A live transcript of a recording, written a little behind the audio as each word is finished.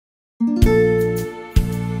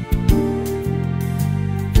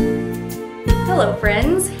Hello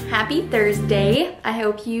friends, happy Thursday. I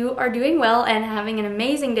hope you are doing well and having an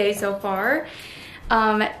amazing day so far.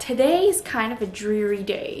 Today's kind of a dreary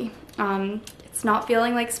day. It's not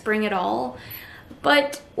feeling like spring at all,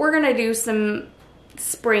 but we're gonna do some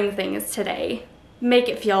spring things today. Make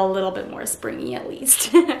it feel a little bit more springy at least.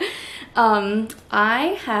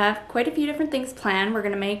 I have quite a few different things planned. We're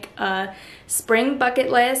gonna make a spring bucket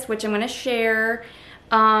list, which I'm gonna share.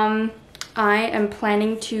 I am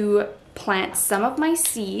planning to plant some of my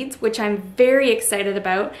seeds, which I'm very excited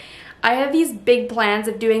about. I have these big plans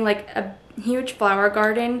of doing like a huge flower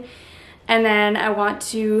garden, and then I want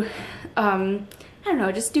to, I don't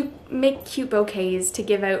know, just make cute bouquets to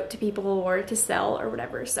give out to people or to sell or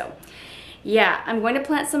whatever. So yeah, I'm going to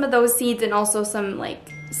plant some of those seeds and also some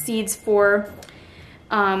like seeds for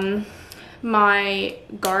my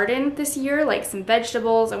garden this year, like some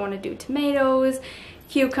vegetables. I want to do tomatoes,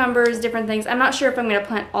 cucumbers, different things. I'm not sure if I'm going to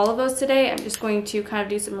plant all of those today. I'm just going to kind of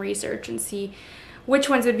do some research and see which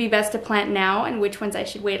ones would be best to plant now and which ones I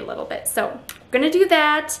should wait a little bit. So I'm going to do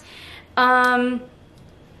that.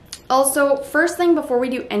 Also, first thing before we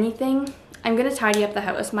do anything, I'm going to tidy up the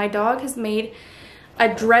house. My dog has made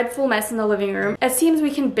a dreadful mess in the living room. It seems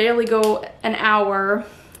we can barely go an hour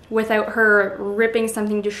without her ripping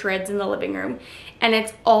something to shreds in the living room. And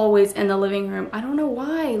it's always in the living room. I don't know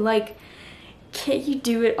why. Like, can't you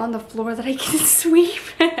do it on the floor that I can sweep?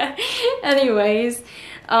 Anyways,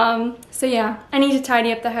 so yeah, I need to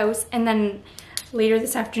tidy up the house, and then later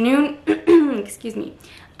this afternoon, excuse me,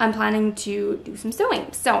 I'm planning to do some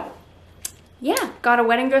sewing. So yeah, got a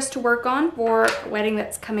wedding dress to work on for a wedding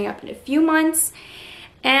that's coming up in a few months,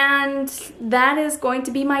 and that is going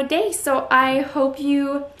to be my day. So I hope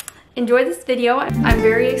you enjoy this video. I'm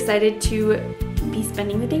very excited to be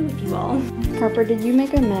spending the day with you all. Harper, did you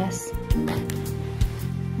make a mess?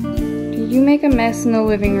 Did you make a mess in the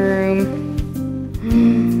living room?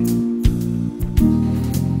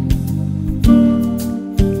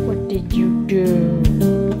 What did you do?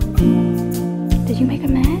 Did you make a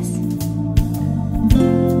mess?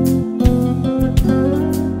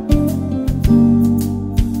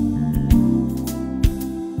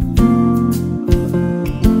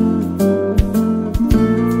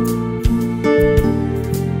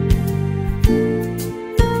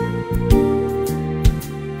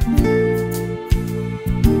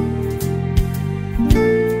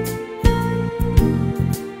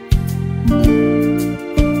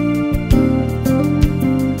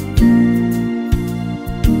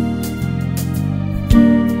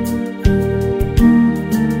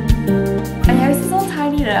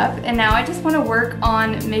 And now I just want to work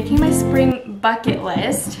on making my spring bucket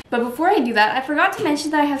list. But before I do that, I forgot to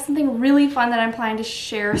mention that I have something really fun that I'm planning to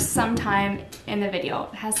share sometime in the video.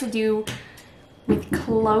 It has to do with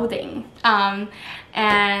clothing. And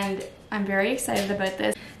I'm very excited about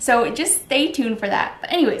this. So just stay tuned for that.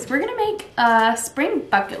 But anyways, we're gonna make a spring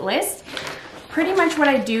bucket list. Pretty much what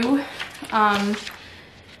I do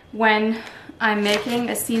when I'm making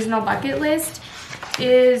a seasonal bucket list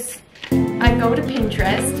is I go to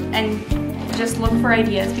Pinterest and just look for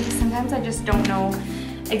ideas, because sometimes I just don't know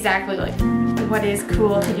exactly like what is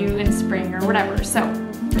cool to do in spring or whatever. So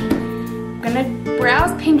I'm gonna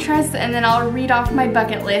browse Pinterest and then I'll read off my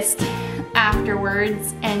bucket list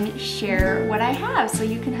afterwards and share what I have, so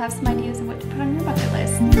you can have some ideas of what to put on your bucket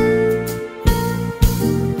list.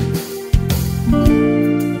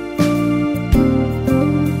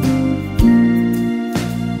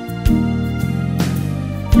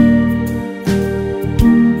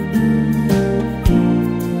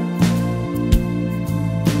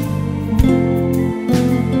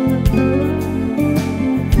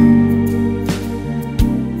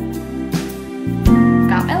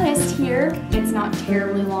 It's not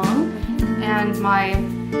terribly long, and my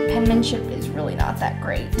penmanship is really not that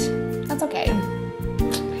great. That's okay.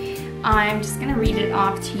 I'm just gonna read it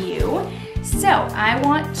off to you. So, I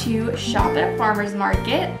want to shop at a farmer's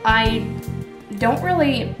market. I don't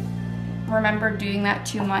really remember doing that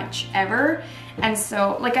too much ever, and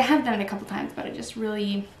so, like, I have done it a couple times, but I just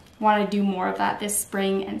really want to do more of that this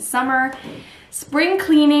spring and summer. Spring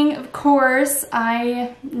cleaning, of course.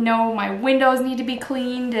 I know my windows need to be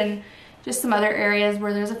cleaned, and just some other areas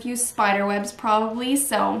where there's a few spider webs probably,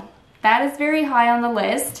 so that is very high on the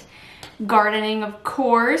list. Gardening, of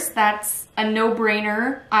course, that's a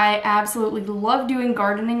no-brainer. I absolutely love doing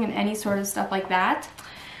gardening and any sort of stuff like that.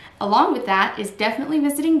 Along with that is definitely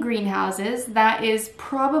visiting greenhouses. That is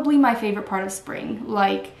probably my favorite part of spring,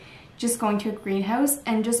 like just going to a greenhouse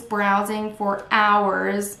and just browsing for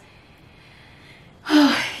hours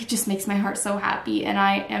It just makes my heart so happy, and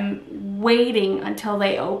I am waiting until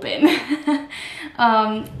they open.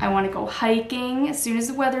 I want to go hiking as soon as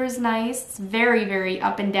the weather is nice. It's very, very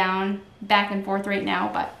up and down, back and forth right now,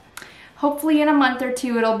 but hopefully in a month or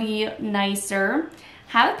two it'll be nicer.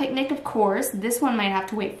 Have a picnic, of course. This one might have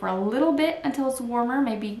to wait for a little bit until it's warmer,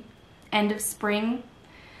 maybe end of spring.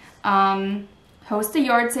 Host a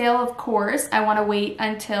yard sale, of course. I want to wait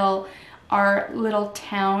until our little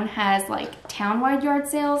town has like town-wide yard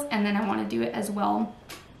sales, and then I want to do it as well.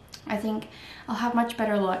 I think I'll have much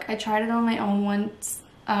better luck. I tried it on my own once,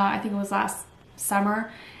 I think it was last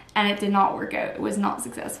summer, and it did not work out. It was not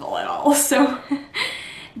successful at all. So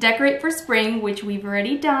decorate for spring, which we've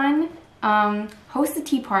already done. Host a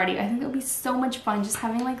tea party. I think it would be so much fun just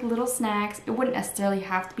having like little snacks. It wouldn't necessarily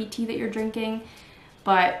have to be tea that you're drinking,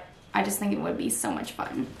 but I just think it would be so much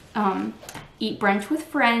fun. Eat brunch with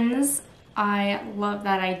friends. I love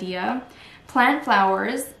that idea. Plant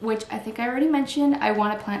flowers, which I think I already mentioned. I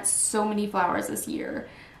want to plant so many flowers this year.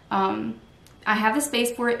 I have the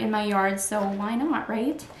space for it in my yard, so why not,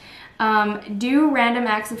 right? Do random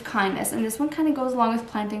acts of kindness, and this one kind of goes along with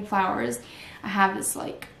planting flowers. I have this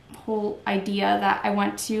like whole idea that I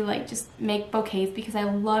want to like just make bouquets because I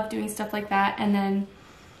love doing stuff like that, and then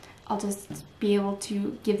I'll just be able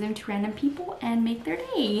to give them to random people and make their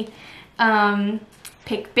day.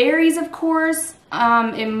 Pick berries, of course.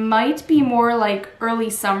 It might be more like early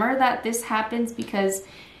summer that this happens because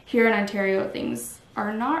here in Ontario things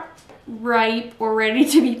are not ripe or ready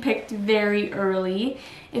to be picked very early.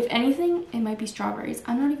 If anything, it might be strawberries.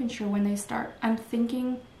 I'm not even sure when they start. I'm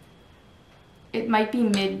thinking it might be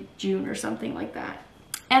mid-June or something like that.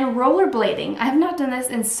 And rollerblading. I have not done this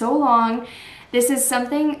in so long. This is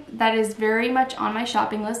something that is very much on my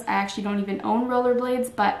shopping list. I actually don't even own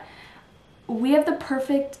rollerblades, but we have the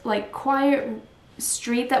perfect like quiet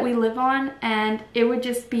street that we live on, and it would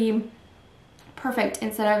just be perfect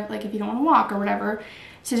instead of like if you don't want to walk or whatever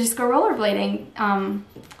to just go rollerblading.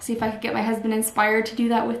 See if I could get my husband inspired to do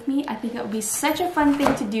that with me. I think that would be such a fun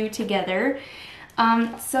thing to do together.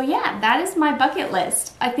 So yeah, that is my bucket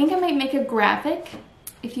list. I think I might make a graphic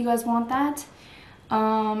if you guys want that.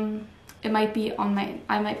 It might be on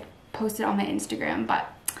I might post it on my Instagram,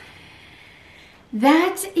 but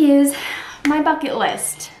that is my bucket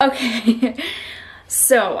list. Okay,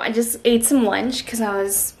 so I just ate some lunch because I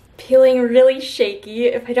was feeling really shaky.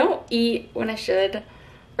 If I don't eat when I should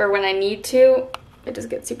or when I need to, it just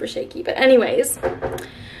gets super shaky. But anyways,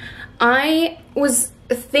 I was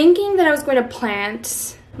thinking that I was going to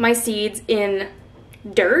plant my seeds in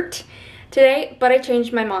dirt today, but I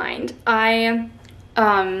changed my mind.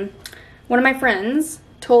 One of my friends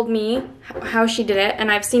told me how she did it, and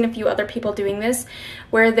I've seen a few other people doing this,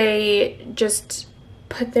 where they just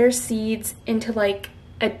put their seeds into like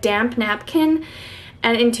a damp napkin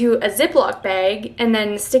and into a Ziploc bag and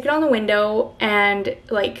then stick it on the window, and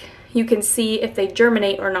like you can see if they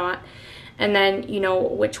germinate or not, and then you know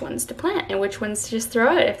which ones to plant and which ones to just throw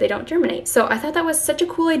out if they don't germinate. So I thought that was such a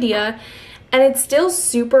cool idea, and it's still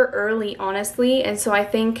super early, honestly, and so I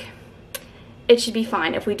think it should be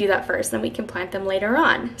fine if we do that first, then we can plant them later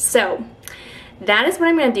on. So that is what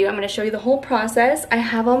I'm gonna do. I'm gonna show you the whole process. I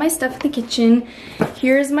have all my stuff in the kitchen.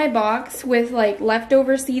 Here's my box with like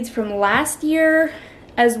leftover seeds from last year,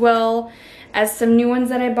 as well as some new ones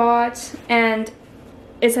that I bought. And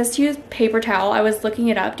it says to use paper towel. I was looking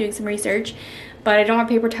it up, doing some research, but I don't have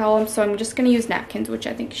paper towel, so I'm just gonna use napkins, which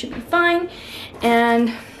I think should be fine.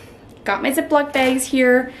 And got my Ziploc bags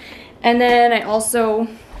here. And then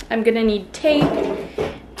I'm gonna need tape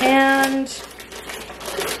and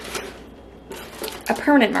a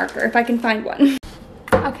permanent marker if I can find one.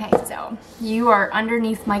 Okay, so you are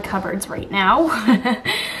underneath my cupboards right now.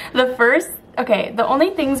 The only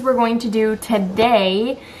things we're going to do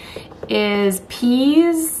today is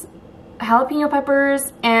peas, jalapeno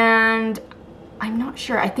peppers, and I'm not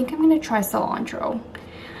sure. I think I'm gonna try cilantro.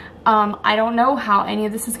 I don't know how any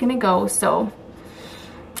of this is gonna go, so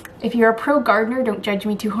if you're a pro gardener, don't judge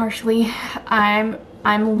me too harshly. I'm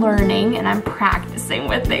learning and I'm practicing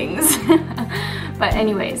with things. But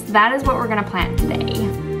anyways, that is what we're gonna plant today.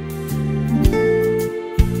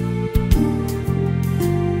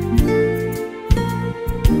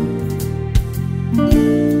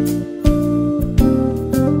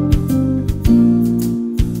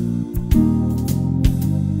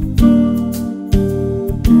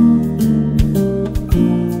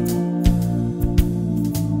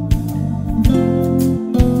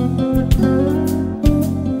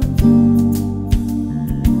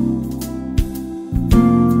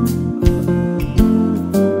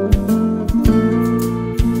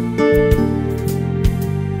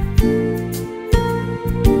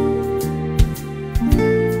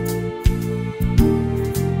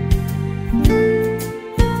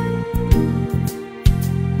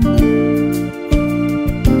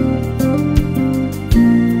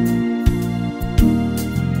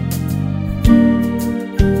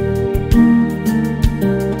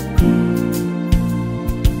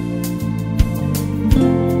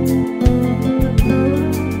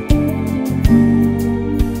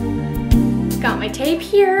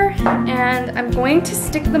 going to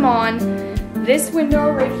stick them on this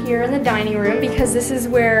window right here in the dining room because this is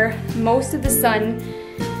where most of the sun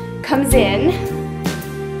comes in.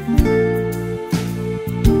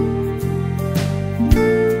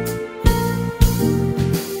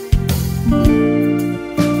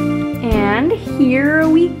 And here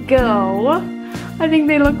we go. I think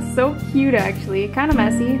they look so cute actually. Kind of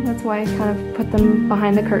messy, that's why I kind of put them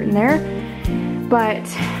behind the curtain there. But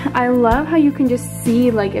I love how you can just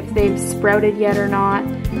see like if they've sprouted yet or not.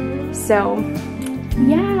 So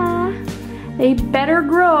yeah, they better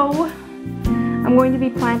grow. I'm going to be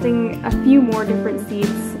planting a few more different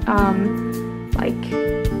seeds like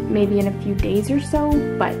maybe in a few days or so.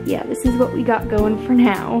 But yeah, this is what we got going for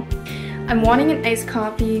now. I'm wanting an iced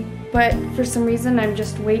coffee, but for some reason I'm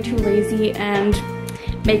just way too lazy, and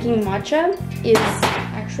making matcha is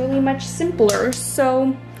actually much simpler.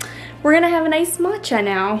 So we're gonna have a nice matcha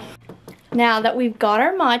now. Now that we've got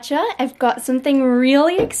our matcha, I've got something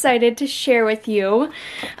really excited to share with you.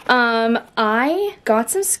 I got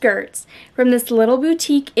some skirts from this little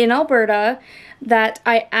boutique in Alberta that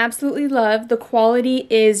I absolutely love. The quality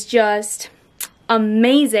is just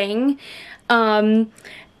amazing. And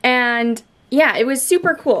yeah, it was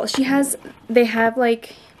super cool. They have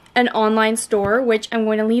like an online store, which I'm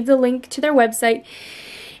going to leave the link to their website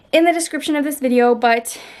in the description of this video.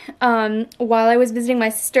 But while I was visiting my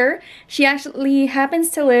sister, she actually happens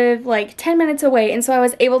to live like 10 minutes away, and so I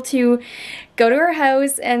was able to go to her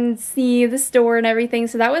house and see the store and everything.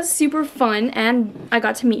 So that was super fun, and I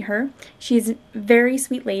got to meet her. She's a very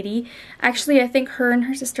sweet lady. Actually, I think her and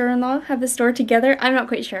her sister-in-law have the store together. I'm not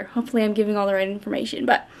quite sure. Hopefully I'm giving all the right information.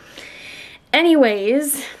 But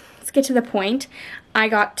anyways, let's get to the point. I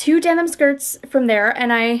got 2 denim skirts from there,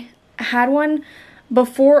 and I had one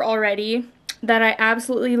before already that I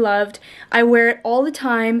absolutely loved. I wear it all the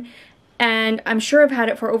time, and I'm sure I've had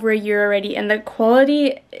it for over a year already, and the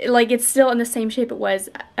quality, like, it's still in the same shape it was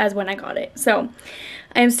as when I got it. So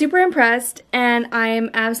I am super impressed, and I am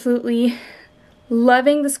absolutely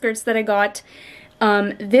loving the skirts that I got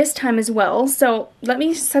this time as well. So let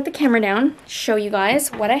me set the camera down, show you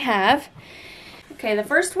guys what I have. Okay, the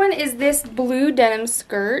first one is this blue denim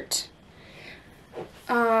skirt.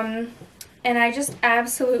 And I just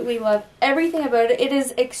absolutely love everything about it. It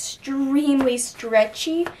is extremely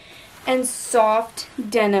stretchy and soft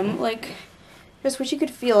denim. Like, just wish you could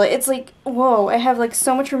feel it. It's like, whoa, I have like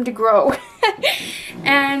so much room to grow.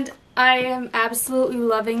 And I am absolutely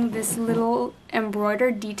loving this little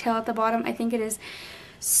embroidered detail at the bottom. I think it is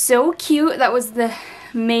so cute. That was the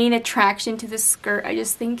main attraction to this skirt. I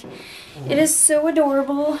just think it is so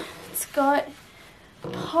adorable. It's got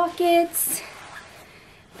pockets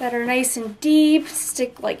that are nice and deep,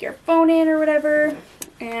 stick like your phone in or whatever.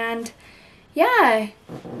 And yeah,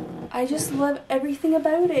 I just love everything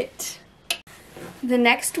about it. The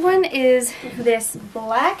next one is this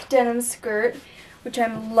black denim skirt, which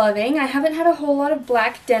I'm loving. I haven't had a whole lot of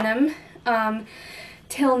black denim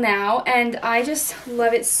till now, and I just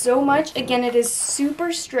love it so much. Again, it is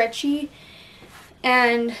super stretchy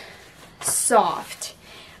and soft.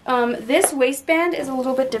 This waistband is a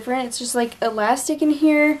little bit different. It's just like elastic in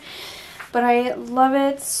here, but I love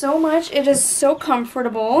it so much. It is so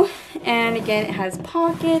comfortable, and again, it has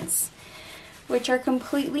pockets, which are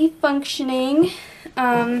completely functioning.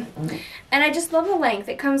 And I just love the length.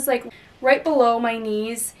 It comes like right below my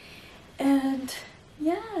knees, and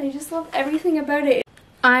yeah, I just love everything about it.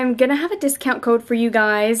 I'm gonna have a discount code for you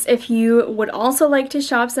guys if you would also like to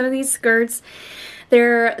shop some of these skirts.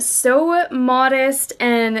 They're so modest,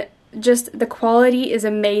 and just the quality is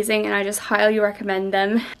amazing, and I just highly recommend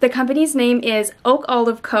them. The company's name is Oak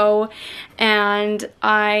Olive Co., and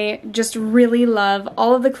I just really love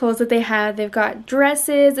all of the clothes that they have. They've got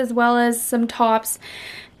dresses as well as some tops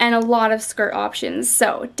and a lot of skirt options.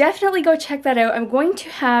 So definitely go check that out. I'm going to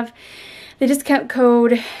have the discount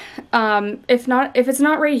code, if it's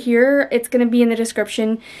not right here, it's going to be in the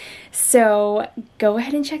description. So go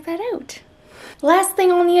ahead and check that out. Last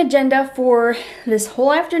thing on the agenda for this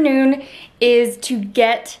whole afternoon is to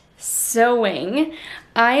get sewing.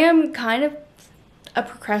 I am kind of a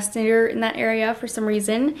procrastinator in that area for some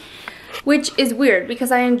reason, which is weird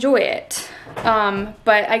because I enjoy it.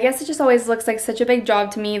 But I guess it just always looks like such a big job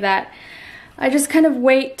to me that I just kind of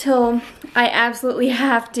wait till I absolutely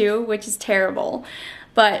have to, which is terrible.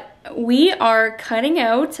 But we are cutting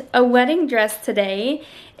out a wedding dress today.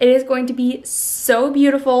 It is going to be so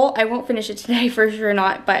beautiful. I won't finish it today, for sure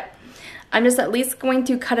not, but I'm just at least going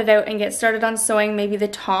to cut it out and get started on sewing maybe the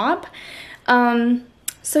top.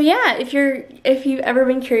 So yeah, if you've ever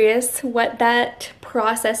been curious what that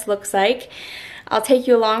process looks like, I'll take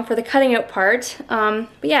you along for the cutting out part. But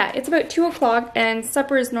yeah, it's about 2 o'clock and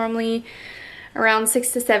supper is normally around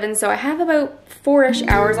 6 to 7, so I have about 4-ish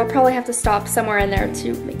hours. I'll probably have to stop somewhere in there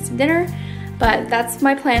to make some dinner, but that's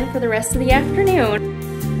my plan for the rest of the afternoon.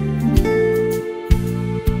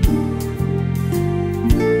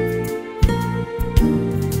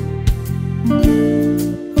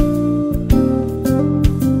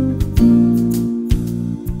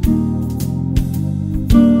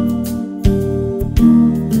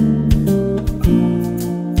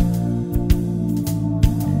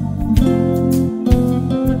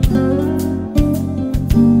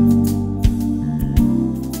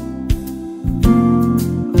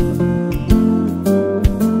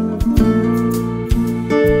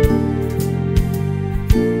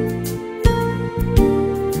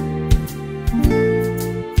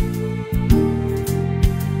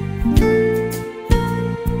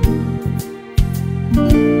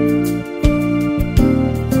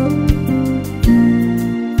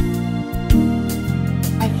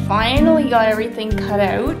 Finally got everything cut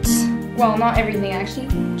out. Well, not everything actually,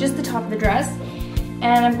 just the top of the dress.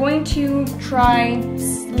 And I'm going to try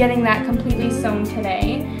getting that completely sewn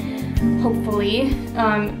today, hopefully.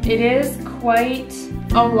 It is quite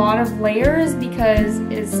a lot of layers because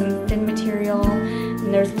it's some thin material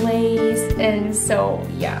and there's lace, and so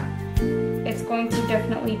yeah, it's going to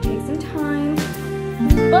definitely take some time,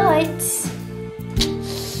 but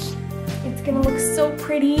it's gonna look so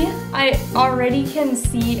pretty. I already can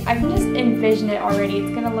see, I can just envision it already.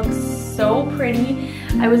 It's gonna look so pretty.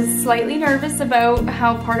 I was slightly nervous about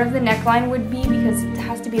how part of the neckline would be because it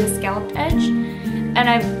has to be a scalloped edge. And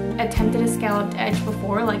I've attempted a scalloped edge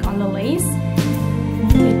before, like on the lace.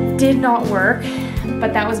 It did not work,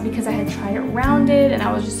 but that was because I had tried it rounded and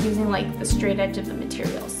I was just using like the straight edge of the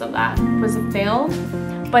material. So that was a fail.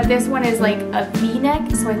 But this one is like a V-neck,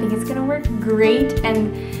 so I think it's gonna work great.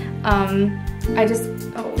 And I just,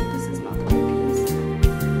 oh, this is not the right piece.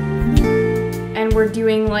 And we're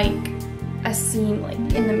doing like a seam like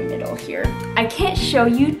in the middle here. I can't show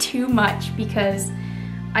you too much because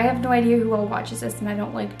I have no idea who all watches this, and I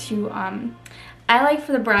don't like to, I like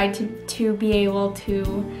for the bride to be able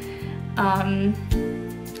to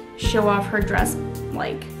show off her dress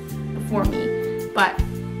like before me, but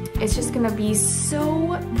it's just gonna be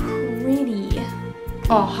so pretty.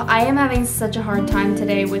 Oh, I am having such a hard time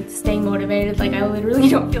today with staying motivated. Like, I literally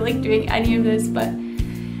don't feel like doing any of this, but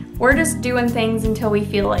we're just doing things until we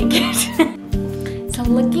feel like it. So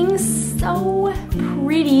looking so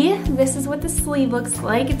pretty. This is what the sleeve looks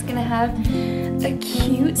like. It's gonna have a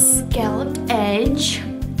cute scalloped edge.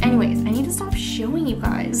 Anyways, I need to stop showing you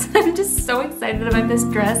guys. I'm just so excited about this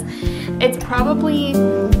dress. It's probably,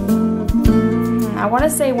 I wanna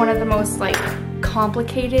say one of the most like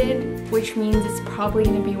complicated, which means it's probably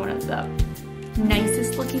gonna be one of the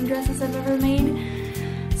nicest looking dresses I've ever made.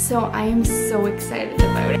 So I am so excited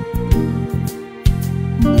about it.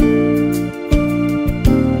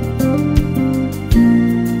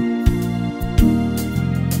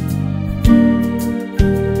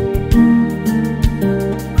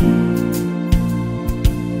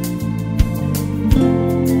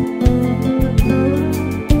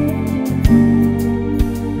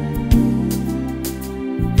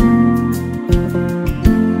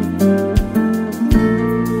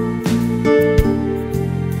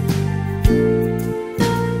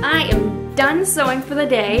 Done sewing for the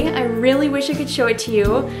day. I really wish I could show it to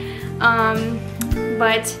you,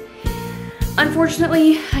 but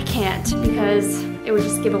unfortunately I can't because it would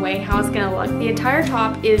just give away how it's gonna look. The entire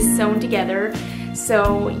top is sewn together,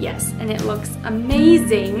 so yes, and it looks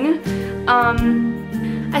amazing.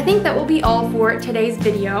 I think that will be all for today's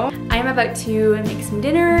video. I am about to make some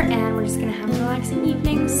dinner and we're just gonna have a relaxing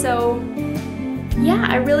evening, so yeah,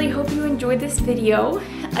 I really hope you enjoyed this video.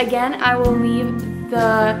 Again, I will leave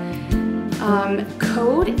the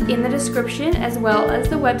code in the description as well as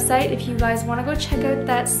the website if you guys want to go check out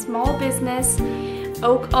that small business,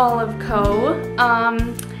 Oak Olive Co.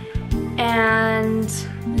 And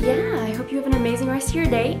yeah, I hope you have an amazing rest of your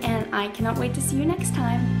day, and I cannot wait to see you next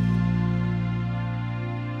time.